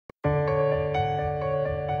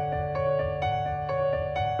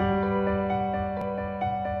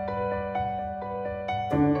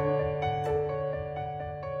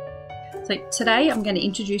So today I'm going to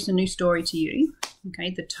introduce a new story to you.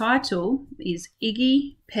 Okay, the title is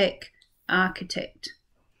Iggy, Peck, Architect.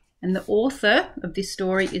 And the author of this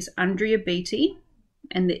story is Andrea Beatty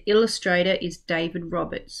and the illustrator is David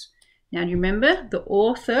Roberts. Now you remember, the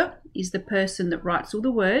author is the person that writes all the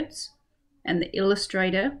words and the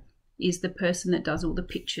illustrator is the person that does all the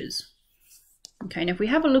pictures. Okay, now if we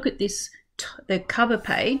have a look at this, the cover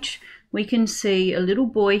page, we can see a little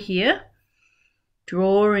boy here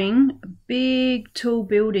drawing a big tall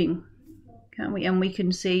building, can't we? And we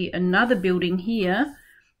can see another building here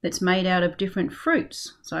that's made out of different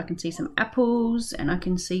fruits. So I can see some apples and I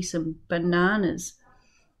can see some bananas.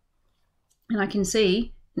 And I can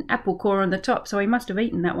see an apple core on the top, so he must have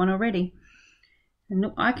eaten that one already. And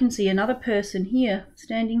look, I can see another person here,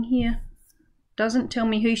 standing here. Doesn't tell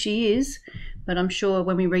me who she is, but I'm sure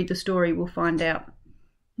when we read the story we'll find out.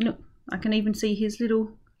 Look, I can even see his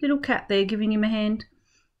little cat there giving him a hand.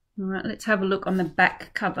 All right, let's have a look on the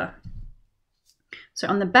back cover. So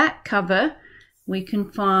on the back cover we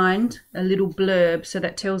can find a little blurb, so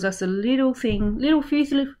that tells us a little thing,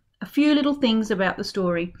 a few little things about the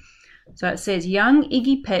story. So it says, young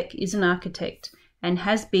Iggy Peck is an architect and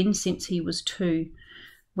has been since he was 2,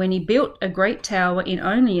 when he built a great tower in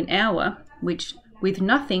only an hour, which with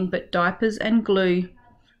nothing but diapers and glue.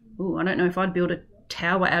 Oh, I don't know if I'd build a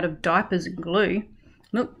tower out of diapers and glue.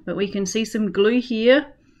 Look, but we can see some glue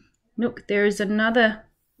here. Look, there is another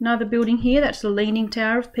building here. That's the Leaning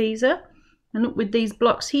Tower of Pisa. And look, with these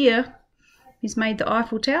blocks here, he's made the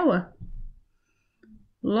Eiffel Tower.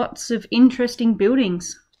 Lots of interesting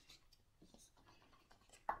buildings.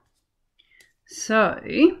 So,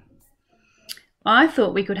 I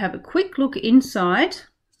thought we could have a quick look inside,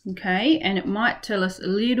 okay, and it might tell us a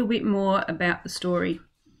little bit more about the story.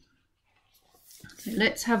 So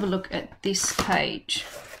let's have a look at this page.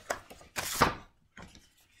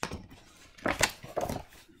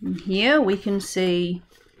 And here we can see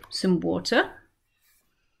some water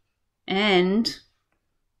and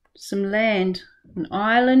some land, an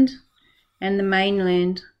island and the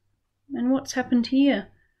mainland. And what's happened here?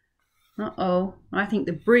 Uh-oh, I think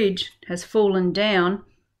the bridge has fallen down.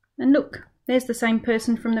 And look, there's the same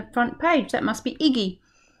person from the front page. That must be Iggy.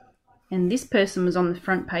 And this person was on the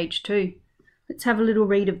front page too. Let's have a little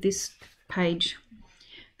read of this page.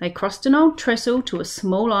 They crossed an old trestle to a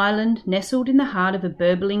small island nestled in the heart of a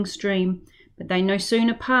burbling stream. But they no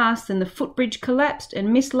sooner passed than the footbridge collapsed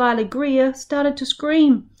and Miss Lila Greer started to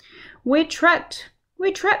scream. We're trapped!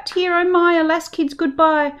 We're trapped here, oh my! Alas, kids,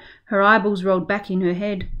 goodbye! Her eyeballs rolled back in her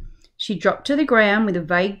head. She dropped to the ground with a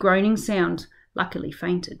vague groaning sound, luckily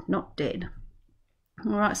fainted, not dead.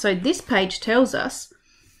 All right, so this page tells us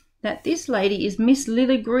that this lady is Miss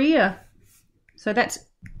Lila Greer. So that's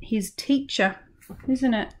his teacher,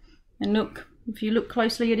 isn't it? And look, if you look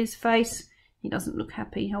closely at his face, he doesn't look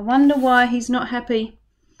happy. I wonder why he's not happy.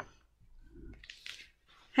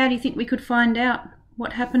 How do you think we could find out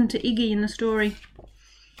what happened to Iggy in the story?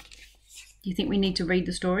 Do you think we need to read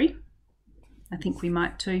the story? I think we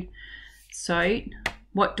might too. So,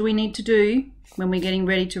 what do we need to do when we're getting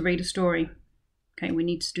ready to read a story? Okay, we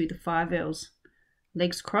need to do the 5 L's.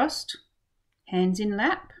 Legs crossed, hands in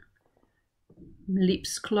lap,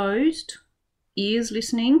 lips closed, ears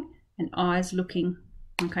listening, and eyes looking.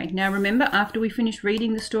 Okay, now remember, after we finish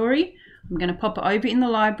reading the story, I'm going to pop it over in the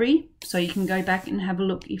library so you can go back and have a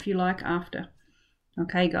look if you like after.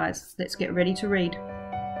 Okay guys, let's get ready to read.